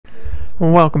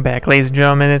Welcome back, ladies and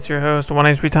gentlemen. It's your host,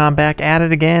 OneHpTom, back at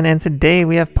it again, and today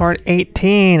we have part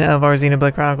 18 of our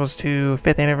Xenoblade Chronicles 2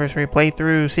 5th anniversary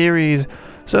playthrough series.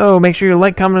 So make sure you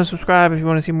like, comment, and subscribe if you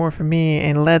want to see more from me,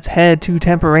 and let's head to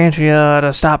Temperantia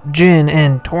to stop Jin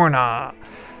and Torna.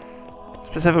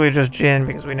 Specifically just Jin,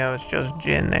 because we know it's just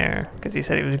Jin there, because he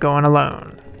said he was going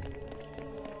alone.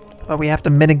 But we have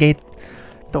to mitigate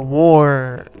the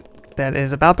war that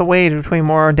is about to wage between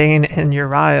Moradane and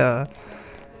Uriah.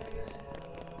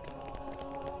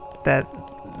 That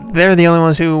they're the only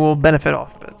ones who will benefit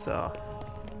off of it, so.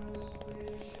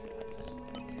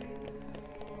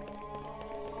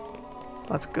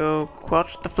 Let's go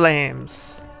quench the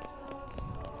flames.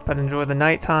 But enjoy the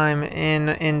nighttime in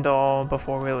Indal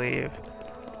before we leave.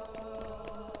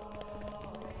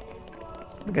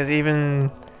 Because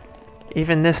even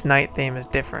this night theme is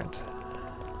different,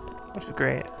 which is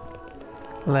great.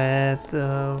 Let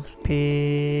those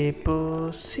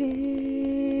people see,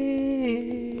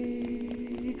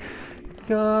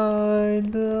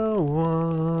 guide the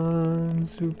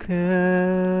ones who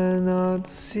cannot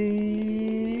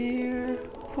see, your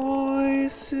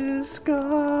voices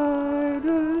guide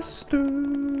us through,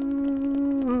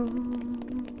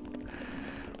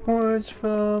 words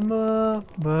from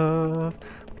above.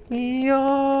 We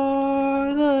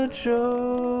are the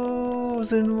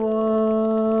chosen ones.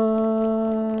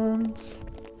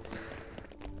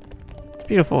 It's a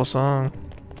beautiful song.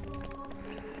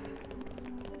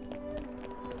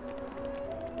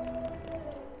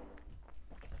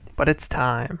 But it's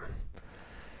time.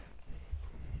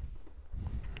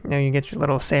 Now you get your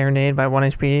little serenade by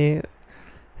OneHp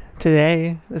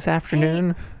today, this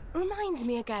afternoon, Remind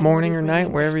me again, morning or night,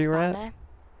 wherever you're at. Spanner?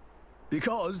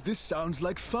 Because this sounds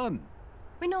like fun.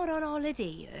 We're not on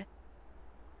holiday here.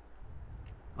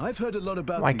 I've heard a lot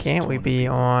about Why these can't we be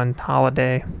tournaments. on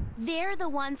holiday? They're the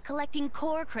ones collecting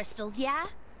core crystals, yeah?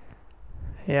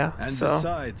 Yeah, And so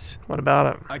besides, what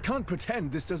about it? I can't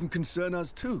pretend this doesn't concern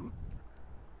us too.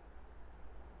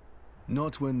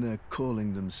 Not when they're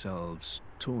calling themselves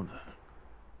Torna.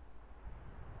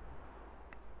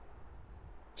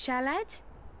 Shalad?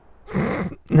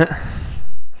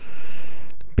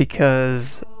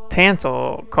 Because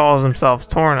Tantal calls themselves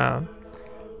Torna.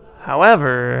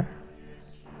 However,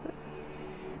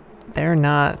 they're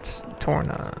not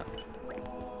Torna.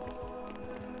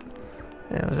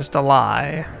 It was just a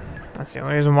lie. That's the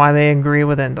only reason why they agree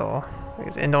with Indal.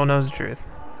 Because Indal knows the truth.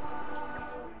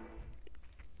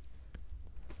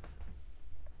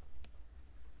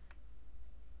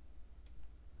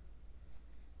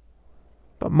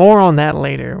 But more on that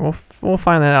later. We'll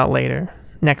find that out later.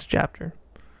 Next chapter.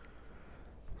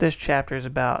 This chapter is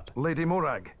about Lady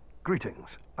Morag,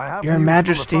 greetings. I have Your news from the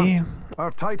Majesty, front.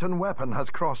 Our Titan weapon has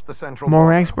crossed the central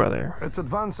Morag's border. brother. It's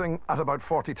advancing at about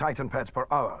 40 Titan pets per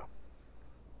hour.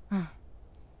 I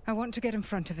want to get in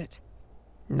front of it.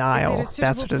 Nile. Is That's there a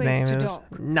what his suitable name place to is.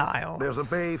 dock? Nile. There's a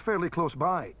bay fairly close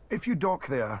by. If you dock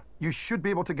there, you should be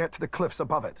able to get to the cliffs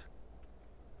above it.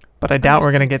 But I doubt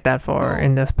we're going to Understood. get that far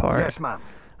in this part. Yes, ma'am.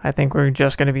 I think we're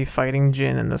just going to be fighting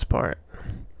Jin in this part.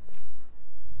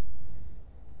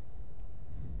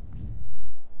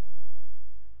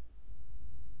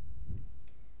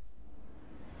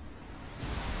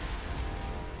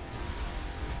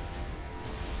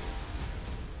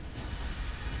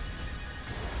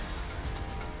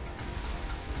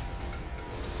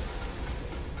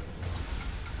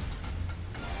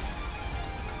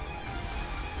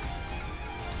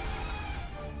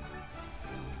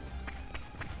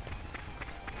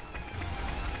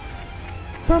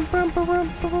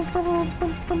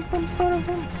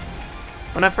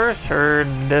 When I first heard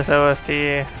this OST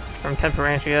from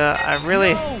Temperantia, I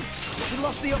really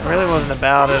wasn't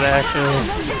about it actually.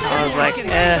 I was like,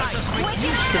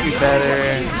 could be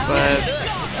better, but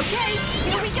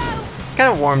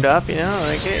kind of warmed up, you know.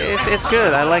 Like it's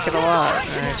good. I like it a lot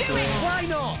actually. Why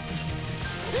not?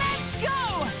 Let's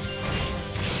go!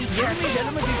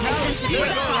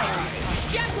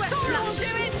 Torna will do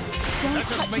it! Don't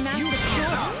touch Master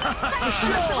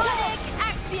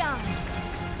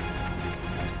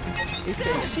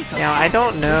Now I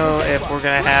don't know if we're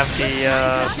gonna have the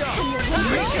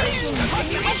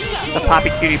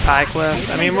Poppy Cutie Pie cliff.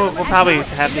 I mean, we'll probably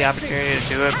have the opportunity to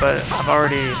do it, but I've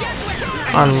already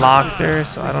unlocked her,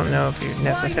 so I don't know if you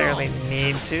necessarily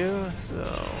need to.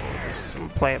 So just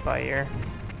play it by ear.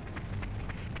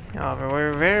 However,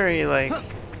 we're very like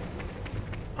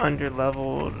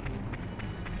under-leveled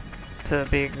to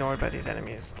be ignored by these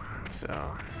enemies.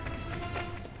 So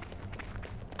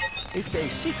If they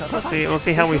seek a we'll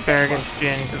see how we fare against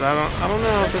Jin, because I don't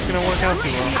know if it's gonna work out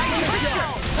too well.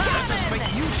 Let us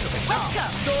make use of it now.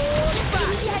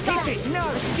 Hit it now.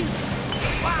 Let's do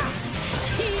this.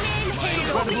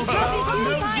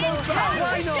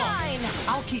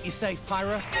 I'll keep you safe,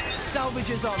 Pyra.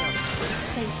 Salvage's honor.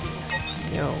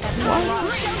 Yo,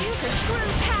 What? Show you the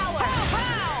true power.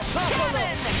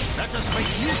 Kevin! Let us make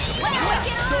use of it.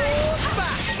 Sword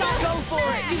back! Go for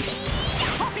it! Do this.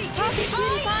 Be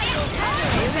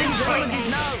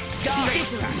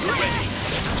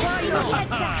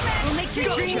We'll make your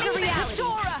dreams a reality.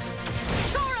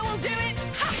 Tora will do it!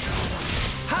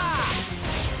 Ha!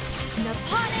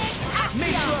 Naponic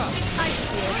Mitra! I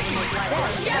feel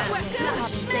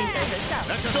say so herself.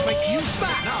 Let us make use of it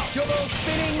now. Double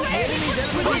spinning enemy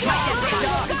Let me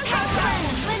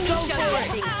show you a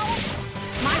thing.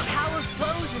 My power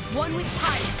flows as one with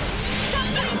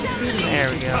pirates. there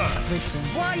we go.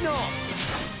 Why not?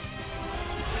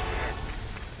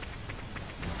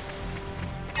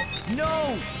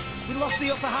 No! We lost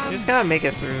the upper We hand. just gotta make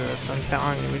it through this, I'm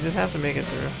telling you. We just have to make it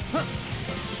through.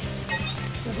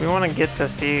 If we want to get to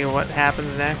see what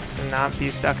happens next and not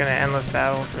be stuck in an endless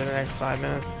battle for the next 5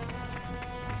 minutes,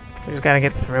 we just gotta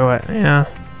get through it, you know?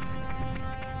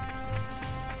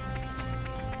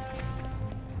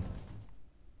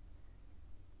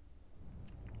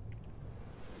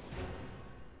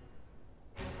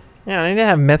 Yeah, I need to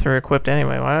have Mithra equipped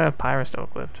anyway. Why do I have Pyra still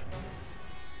equipped?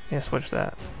 Yeah, switch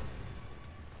that.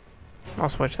 I'll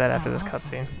switch that after this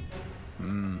cutscene.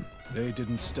 They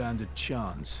didn't stand a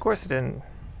chance. Of course it didn't.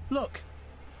 Look!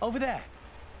 Over there!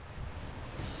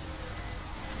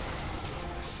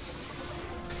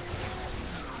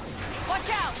 Watch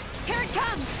out! Here it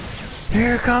comes!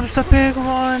 Here comes the big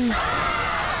one!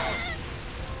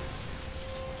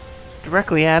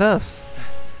 Directly at us.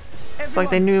 It's like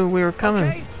they knew we were coming.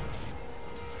 Okay.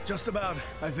 Just about,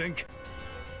 I think.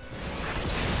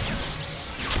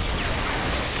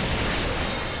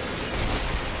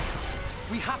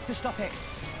 We have to stop it.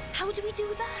 How do we do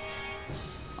that?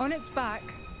 On its back,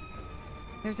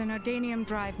 there's an ardanium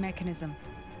drive mechanism.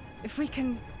 If we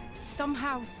can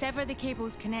somehow sever the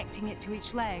cables connecting it to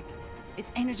each leg,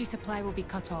 its energy supply will be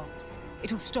cut off.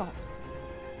 It'll stop.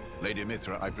 Lady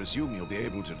Mithra, I presume you'll be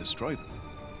able to destroy them.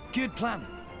 Good plan.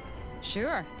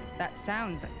 Sure, that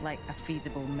sounds like a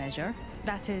feasible measure.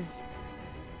 That is,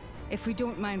 if we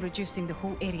don't mind reducing the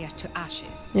whole area to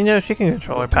ashes. You know, she can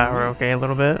control her power okay a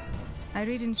little bit. I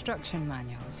read instruction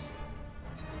manuals.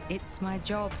 It's my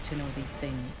job to know these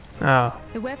things. Oh,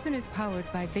 The weapon is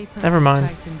powered by vapor Never mind.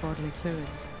 Titan bodily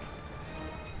fluids.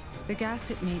 The gas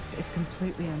it makes is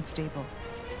completely unstable.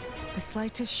 The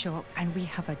slightest shock and we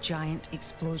have a giant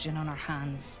explosion on our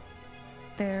hands.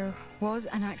 There was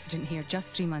an accident here just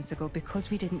 3 months ago because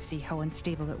we didn't see how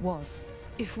unstable it was.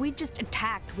 If we just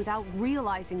attacked without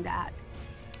realizing that.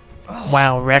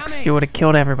 wow, Rex, damn you it. would have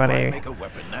killed Why everybody. make a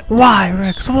weapon that Why,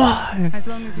 dangerous? Rex? Why? As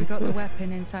long as we got the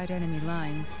weapon inside enemy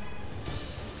lines,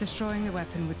 destroying the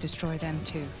weapon would destroy them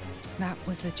too. That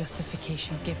was the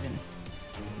justification given.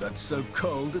 That's so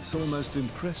cold, it's almost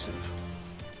impressive.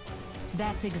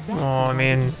 That's exactly Oh, I why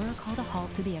mean- the Emperor called a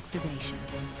halt to the excavation.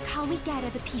 Can we get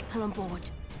other people on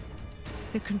board?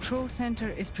 The control center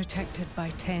is protected by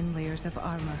 10 layers of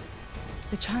armor.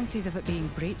 The chances of it being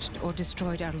breached or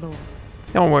destroyed are low.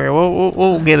 Don't worry,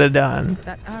 we'll get it done.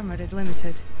 That armor is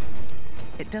limited.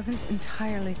 It doesn't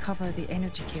entirely cover the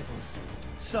energy cables.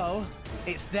 So,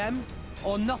 it's them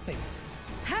or nothing.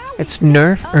 It's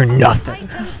nerf or nothing.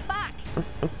 back.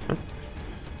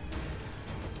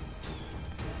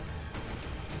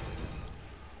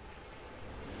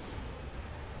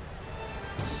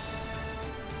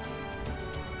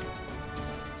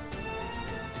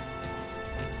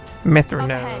 Mithra Up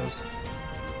ahead. knows.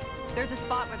 There's a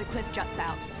spot where the cliff juts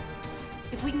out.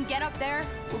 If we can get up there,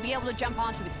 we'll be able to jump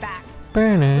onto its back. If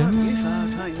our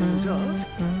timing's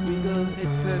off, we go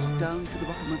head first down to the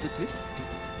bottom of the cliff.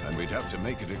 And we'd have to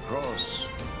make it across,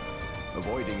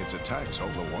 avoiding its attacks all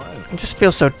the while. It just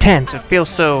feels so tense. It feels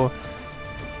so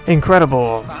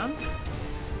incredible. Fan?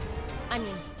 I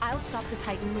mean, I'll stop the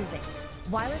Titan moving.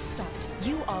 While it's stopped,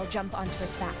 you all jump onto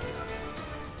its back.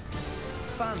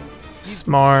 Fan.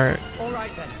 Smart. All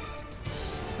right then.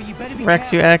 But you better be Rex,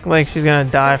 careful. you act like she's gonna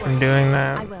die Don't from worry. doing I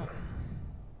that. will.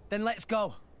 Then let's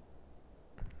go.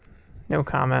 No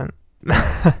comment.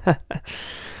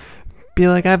 Be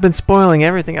like, I've been spoiling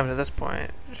everything up to this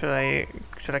point. Should I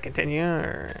continue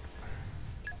or?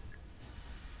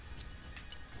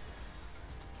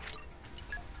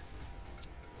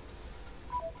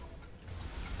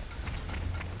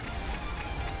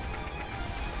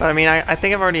 But I mean, I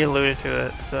think I've already alluded to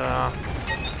it, so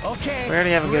Okay. we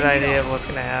already have a good bring it idea on. of what's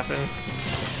gonna happen.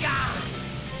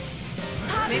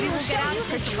 Maybe we'll get out of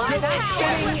this Double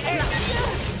spinning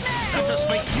alive. Let us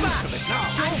make use of it now.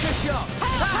 Anchor shot.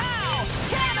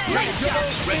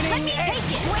 Let me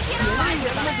take it.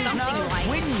 Something like.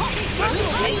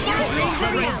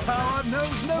 Power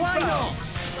knows no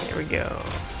bounds. Here we go.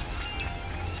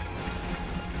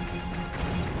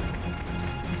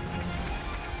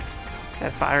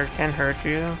 That fire can hurt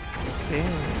you. See,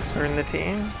 it's hurting the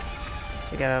team.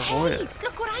 You gotta avoid it.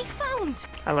 Look what I found.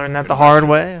 I learned that the hard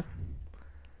way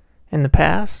in the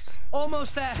past.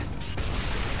 Almost there.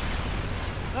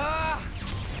 Ah,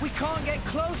 we can't get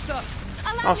closer.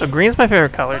 Also, green's my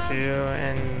favorite color too,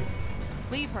 and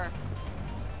Leave her.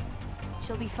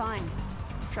 She'll be fine.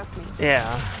 Trust me.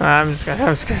 yeah, I'm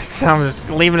just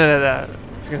leaving it at that. I'm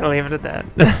just gonna leave it at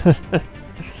that.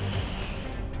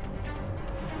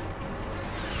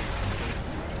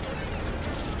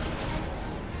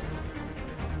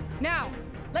 Now,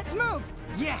 let's move.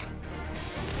 Yeah.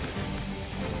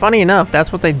 Funny enough,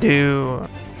 that's what they do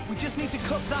We just need to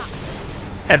cut that.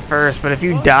 at first, but if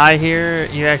you die here,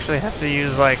 you actually have to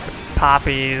use like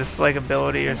Poppy's like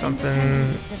ability or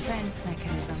something, Defense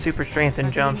mechanism. super strength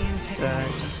and jump to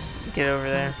get over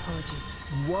there.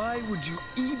 Why would you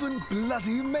even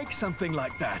bloody make something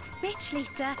like that? Bitch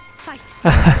leader, fight.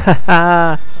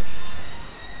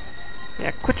 Yeah,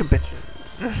 quit your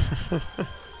bitching.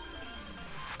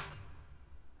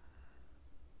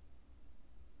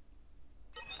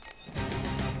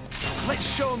 Let's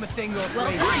show him a thing or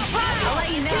I'll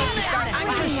let you know if you start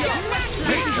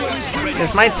it.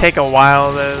 This might take a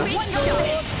while though.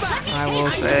 I will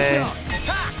say.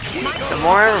 The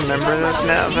more I remember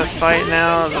this fight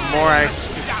now, the more I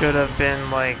should have been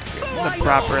like the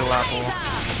proper level.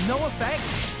 No effect.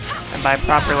 And by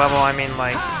proper level, I mean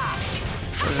like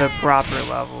the proper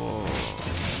level.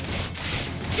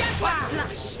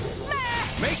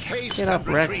 Make haste Get up,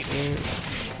 and Rex. retreat. Dude.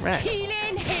 Rex.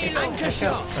 Anchor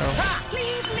shot.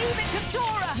 Please leave it to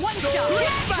Dora. One shot.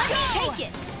 Let me take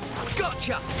it.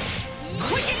 Gotcha.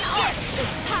 Quicken arts.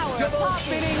 Power. Double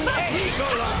spinning edge.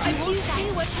 And you see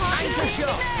what Anchor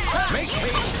shot. Make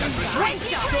haste and Right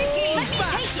retreat. shot. Let me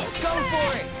take it. Go for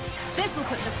it. This will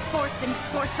put the force in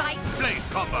foresight. Blade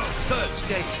combo. Third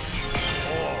stage.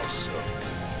 Awesome.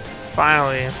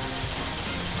 Finally.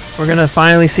 We're gonna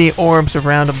finally see orbs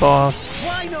around a boss.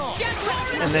 Why not?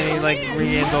 And then he like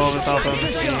regains all of his health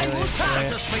immediately. So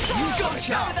Let us make use of it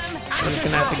now. we're just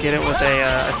gonna have to get it with a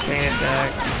chain attack.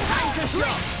 Anchor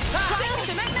shot.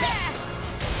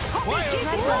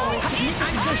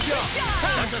 Anchor shot.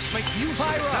 Let us make use of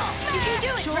it now. You can do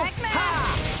it, Rex.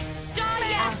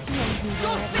 Dahlia.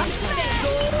 Dolphin Fist.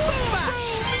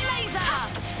 Laser.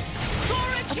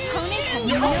 Tora, choose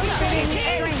you.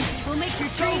 We'll make your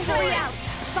dreams a reality.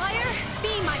 Fire,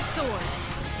 be my sword.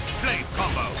 Blade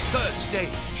combo. Third stage.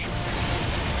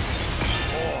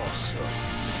 Awesome.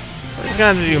 He's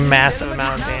gonna have to do massive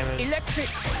amount of damage. Electric.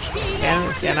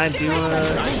 Can I do a...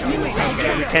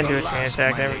 Okay, we can do a chain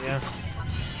attack. There we go.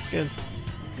 Good.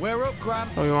 We're up,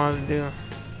 Gramps. What we wanted to do.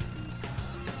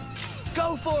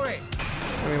 Go for it.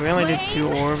 I mean, we only did 2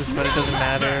 orbs, but it doesn't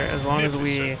matter. As long as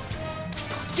we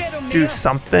Get him, do Mia.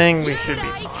 something, we should be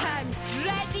Here I fine. can.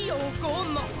 Ready or go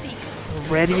multi.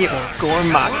 Ready or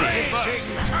Gormati.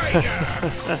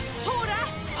 Tora,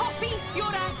 Poppy,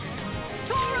 Yura.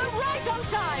 Tora, right on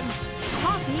time.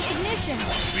 Poppy, ignition.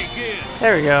 Begin.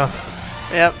 There we go.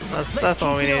 Yep, that's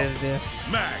all we needed to do.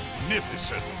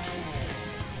 Magnificent.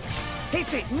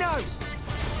 Hit it. No.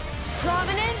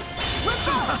 Provenance.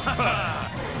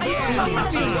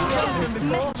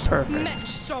 Perfect. Much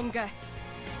stronger.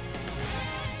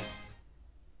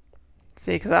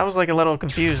 See, because I was like a little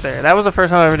confused there. That was the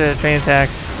first time I ever did a chain attack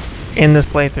in this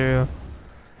playthrough.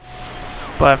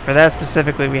 But for that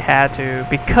specifically, we had to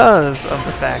because of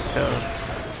the fact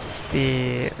of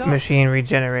the machine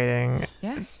regenerating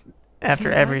Yes. after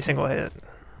Seems every like it. single hit.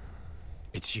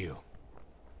 It's you.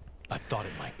 I thought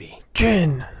it might be.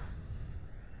 Jin!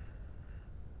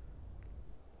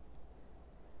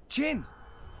 Jin.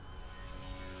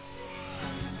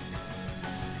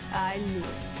 I knew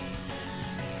it.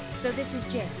 So this is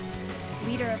Jin,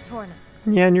 leader of Torna.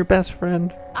 Yeah, and your best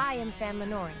friend. I am Fan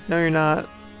Lenorin. No, you're not.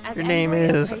 As Your name envoy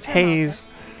of is Praetor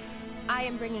Hayes. Malthus, I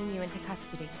am bringing you into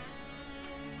custody.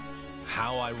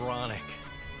 How ironic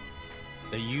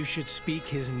that you should speak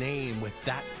his name with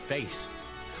that face,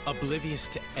 oblivious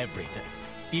to everything,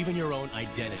 even your own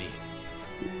identity.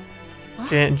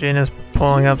 Jin is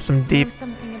pulling up some Know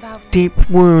something about deep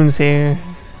wounds here.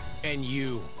 And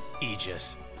you,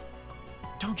 Aegis,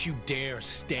 don't you dare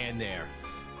stand there,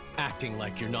 acting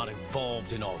like you're not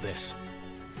involved in all this.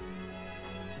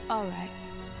 All right.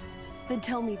 Then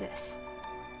tell me this.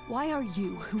 Why are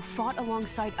you, who fought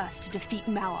alongside us to defeat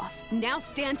Malos, now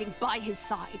standing by his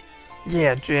side?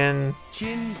 Yeah, Jin.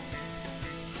 Jin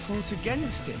fought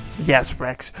against him. Yes,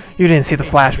 Rex. You didn't see the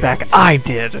flashback. I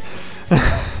did.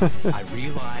 I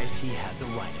realized he had the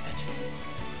right of it.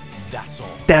 That's all.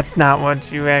 That's not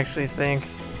what you actually think.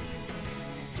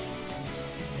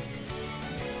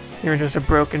 You're just a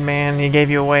broken man. He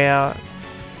gave you a way out.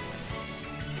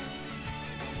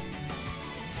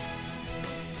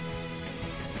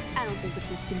 I don't think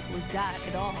it's as simple as that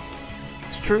at all.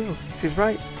 It's true. She's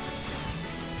right.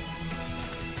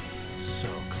 So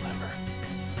clever.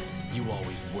 You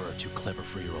always were too clever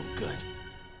for your own good.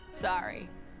 Sorry.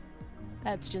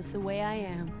 That's just the way I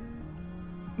am.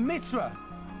 Mithra,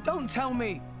 don't tell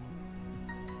me.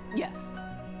 Yes.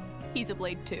 He's a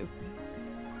blade too.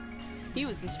 He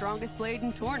was the strongest blade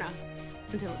in Torna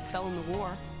until it fell in the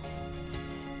war.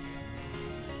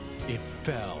 It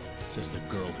fell, says the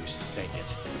girl who sang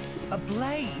it. A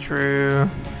blade. True.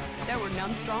 There were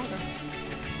none stronger,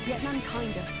 yet none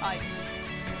kinder either.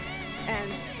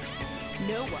 And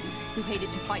no one who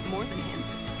hated to fight more than him.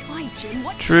 Why, Jin?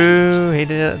 What True. He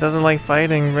doesn't like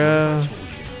fighting, bro. I told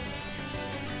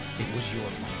you. It was your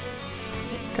fault.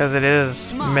 Because it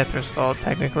is Mithra's fault,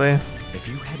 technically. If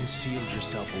you hadn't sealed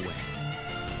yourself away,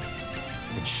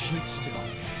 then she'd still.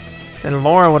 Then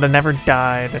Laura would have never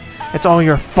died. It's all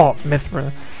your fault,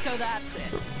 Mithra. So that's it.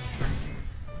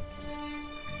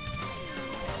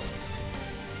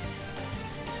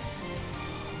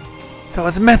 So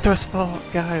it's Mithra's fault,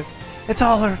 guys. It's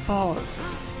all her fault.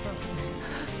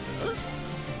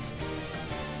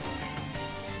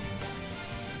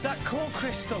 That core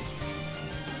crystal.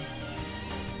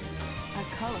 That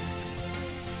color.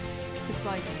 It's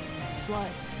like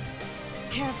blood.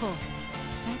 Careful.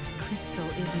 That crystal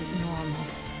isn't normal.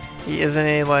 He isn't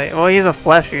a like. Well, he's a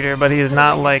flesh eater, but he's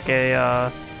not like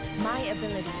a. My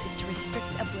ability is to restrict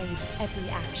a blade's every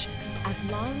action. As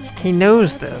long as He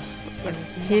knows this.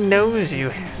 He knows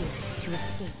you. to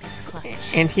escape its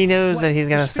clutch. And he knows that he's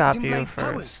gonna stop Restricting you Blade's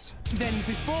powers. first. Then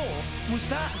before was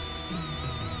that?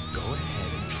 Go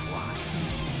ahead and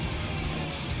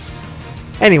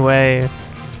try. Anyway,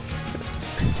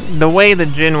 the way that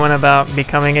Jin went about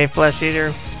becoming a flesh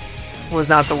eater was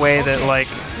not the way that like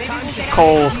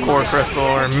Cole's core crystal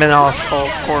or Minos'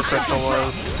 core crystal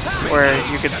was, where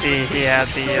you could see he had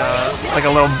the like a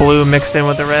little blue mixed in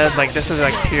with the red. Like this is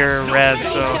like pure red,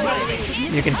 so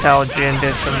you can tell Jin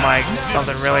did some like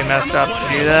something really messed up to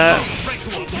do that,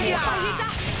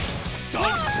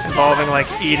 involving like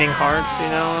eating hearts. You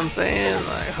know what I'm saying?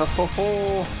 Like ho ho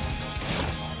ho.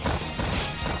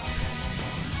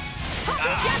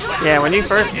 Yeah, when you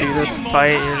first do this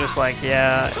fight, you're just like,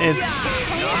 yeah,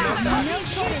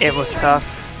 it was tough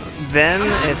then,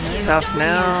 it's tough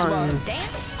now, and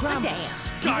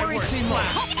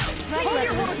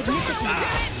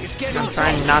I'm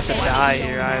trying not to die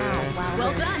here either.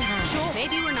 Well done.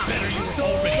 Maybe we're not.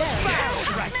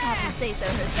 Say so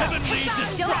herself.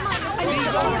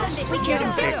 Don't we can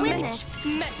still win this.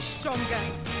 Much stronger.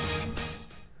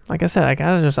 Like I said, I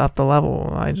gotta just up the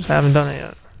level, I just haven't done it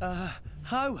yet.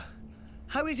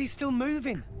 How is he still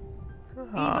moving?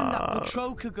 Even that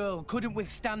Matroka girl couldn't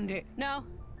withstand it. No,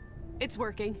 it's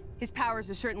working. His powers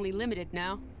are certainly limited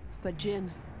now. But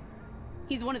Jin,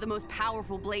 he's one of the most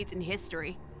powerful blades in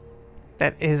history.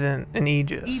 That isn't an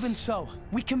Aegis. Even so,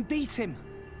 we can beat him.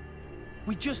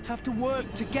 We just have to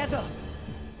work together.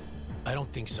 I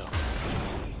don't think so.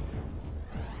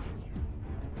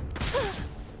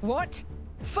 What?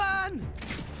 Fan!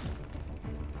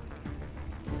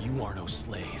 You are no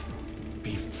slave.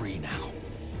 Be free now.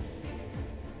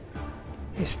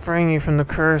 He's freeing you from the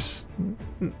curse,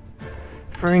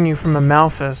 freeing you from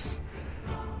Amalphus,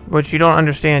 which you don't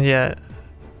understand yet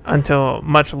until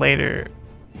much later,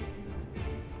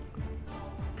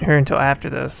 or until after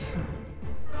this.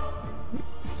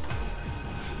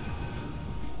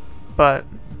 But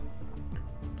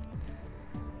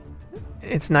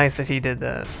it's nice that he did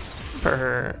that for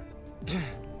her.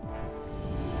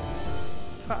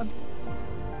 Fan.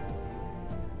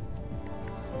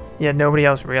 Yet nobody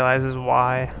else realizes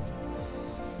why.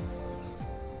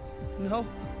 No.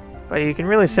 But you can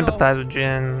really sympathize with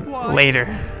Jin later,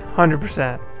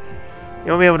 100%.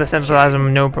 You'll be able to sympathize with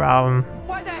him no problem.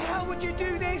 Why the hell would you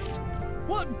do this?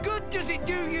 What good does it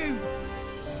do you?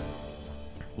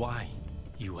 Why,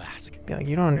 you ask? Be like,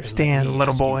 you don't understand,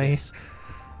 little boy.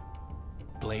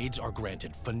 Blades are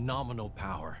granted phenomenal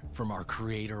power from our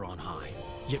creator on high,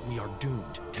 yet we are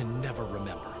doomed to never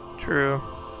remember. True.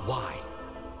 Why?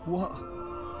 What?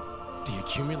 The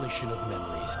accumulation of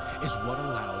memories is what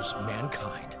allows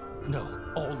mankind, no,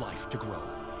 all life to grow,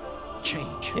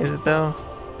 change. Is it though?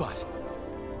 But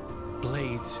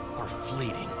blades are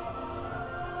fleeting.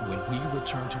 When we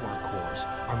return to our cores,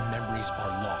 our memories are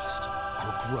lost,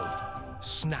 our growth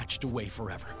snatched away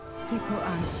forever. People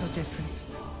aren't so different.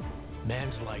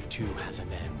 Man's life too has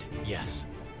an end, yes.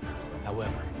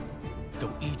 However,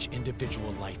 though each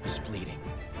individual life is fleeting,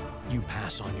 you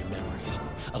pass on your memories,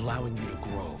 allowing you to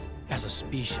grow as a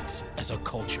species, as a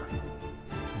culture.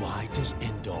 Why does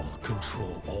Indol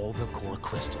control all the core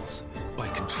crystals? By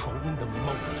controlling the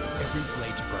moment of every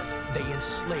blade's birth, they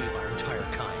enslave our entire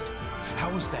kind.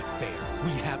 How is that fair?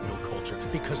 We have no culture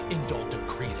because Indol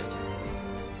decrees it.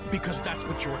 Because that's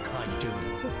what your kind do.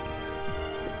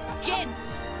 Jin!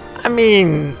 I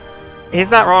mean, he's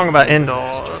not wrong about Indol.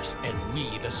 Masters and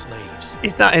we the slaves.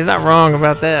 He's not wrong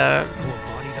about that. You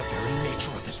embody the very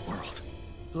nature of this world.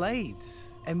 Blades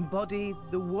embody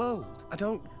the world. I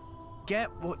don't get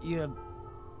what you're...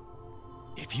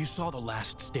 If you saw the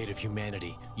last state of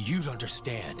humanity, you'd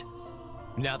understand.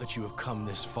 Now that you have come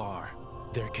this far,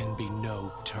 there can be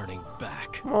no turning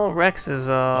back. Well, Rex is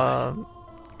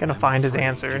gonna find his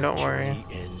answer. Don't worry.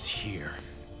 Ends here.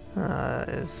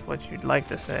 Is what you'd like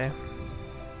to say.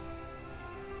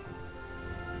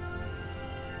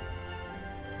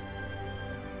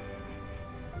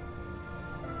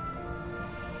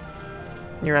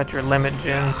 You're at your limit,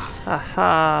 Jin.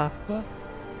 Haha. What?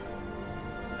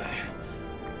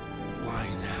 Why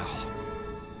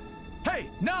now? Hey,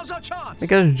 now's our chance.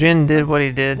 Because Jin did what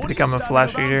he did to become a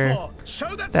flesh eater.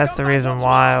 That's the reason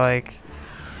why, like,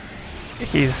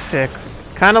 he's sick.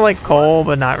 Kind of like Cole,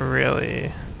 but not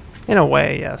really. In a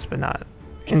way, yes, but not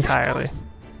entirely.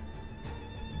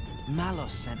 Malos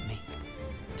sent me.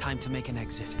 Time to make an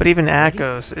exit. But even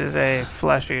Akos is a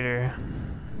flesh eater.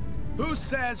 Who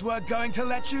says we're going to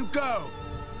let you go?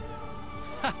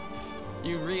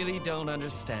 You really don't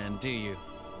understand, do you?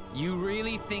 You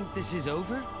really think this is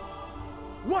over?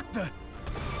 What the?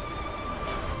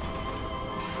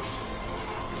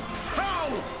 How?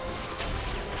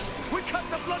 We cut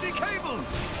the bloody cable!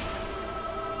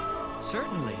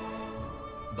 Certainly.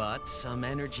 But some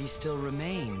energy still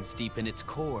remains deep in its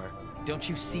core. Don't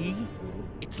you see?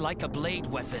 It's like a blade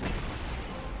weapon.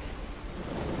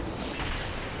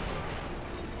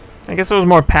 I guess it was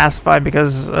more pacified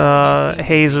because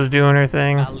Hayes was doing her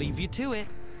thing. I'll leave you to it.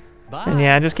 Bye. And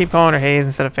yeah, I just keep calling her Hayes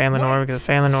instead of Family Order because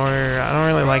Family Order, I don't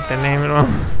really like the name at all.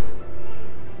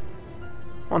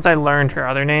 Once I learned her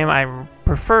other name, I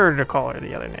prefer to call her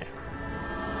the other name.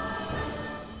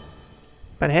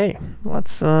 But hey,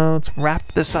 let's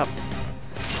wrap this up.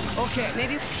 Okay,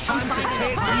 maybe time to take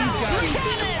you down.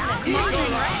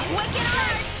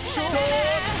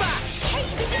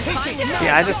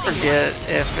 Yeah, I just forget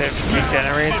if it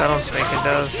regenerates. I don't think it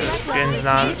does because Jin's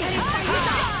not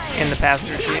in the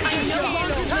passenger seat.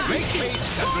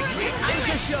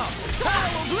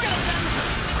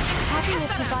 Happy will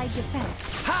provide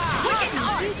defense.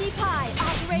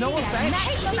 No offense.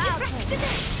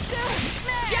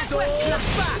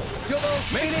 Double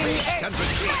spinning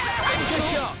anchor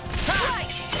shot.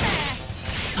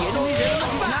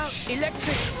 Now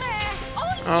electric.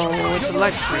 Oh, it's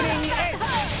electric.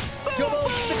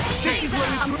 This is where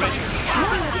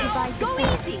Go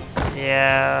easy.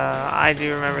 Yeah, I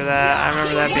do remember that. I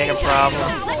remember that being a problem.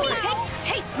 Let me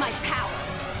taste my power.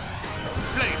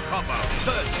 Blade combo,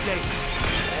 third stage.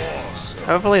 Awesome.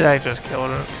 Hopefully that just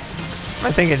killed him.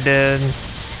 I think it did.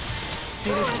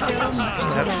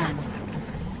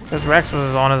 Because Rex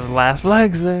was on his last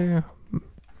legs there.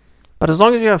 But as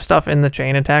long as you have stuff in the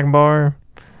chain attack bar,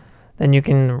 then you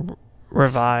can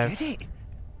revive.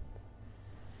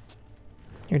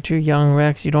 You're too young,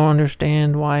 Rex. You don't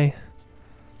understand why.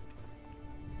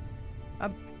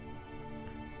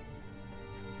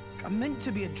 I'm meant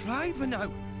to be a driver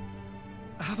now.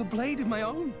 I have a blade of my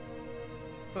own.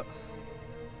 But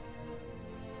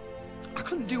I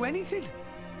couldn't do anything.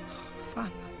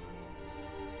 Fan.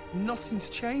 Nothing's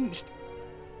changed.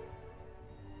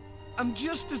 I'm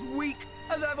just as weak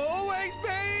as I've always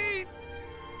been.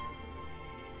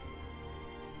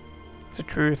 It's the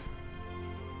truth.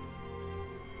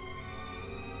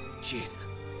 Jin,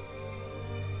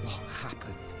 what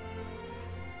happened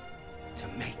to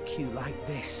make you like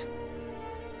this?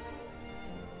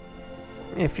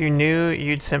 If you knew,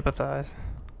 you'd sympathize.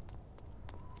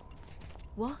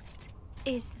 What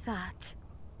is that?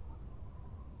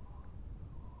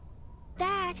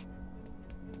 Dad!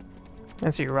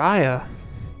 That's Uriah.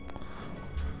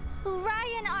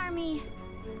 Orion army!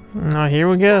 Oh, here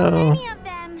we go. So many of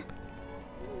them!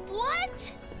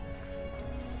 What?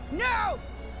 No!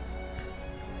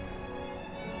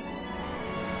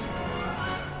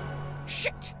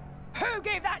 Shit! Who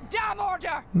gave that damn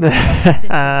order?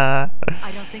 I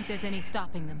don't think there's any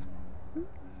stopping them.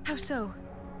 How so?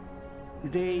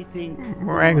 They think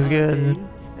Rag's good. Arcane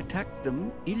attacked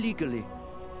them illegally,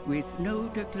 with no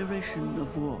declaration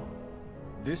of war.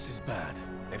 This is bad.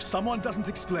 If someone doesn't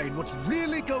explain what's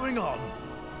really going on.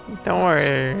 Don't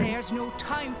worry. There's no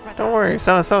time for that. Don't worry.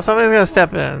 Somebody's gonna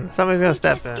step in. Somebody's gonna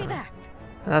step Just in. give up.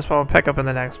 And that's what we'll pick up in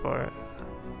the next part.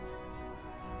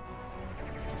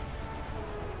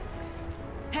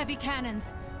 Heavy cannons.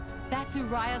 That's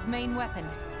Uriah's main weapon.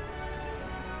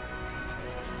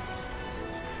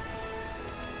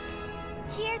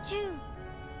 Here too.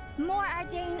 More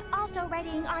Ardane also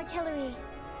readying artillery.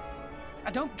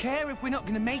 I don't care if we're not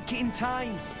going to make it in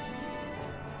time.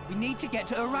 We need to get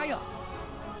to Uriah.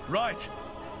 Right.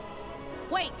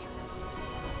 Wait!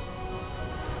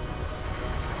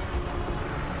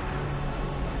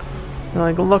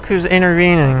 Like, look who's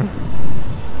intervening.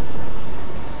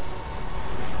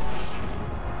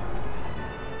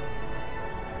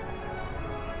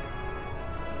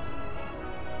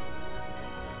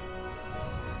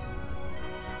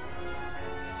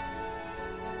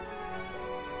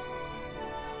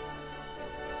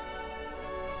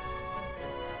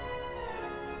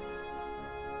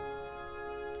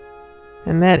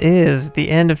 And that is the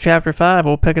end of Chapter 5.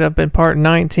 We'll pick it up in Part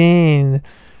 19.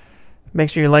 Make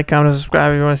sure you like, comment, and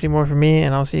subscribe if you want to see more from me,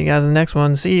 and I'll see you guys in the next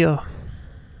one. See ya!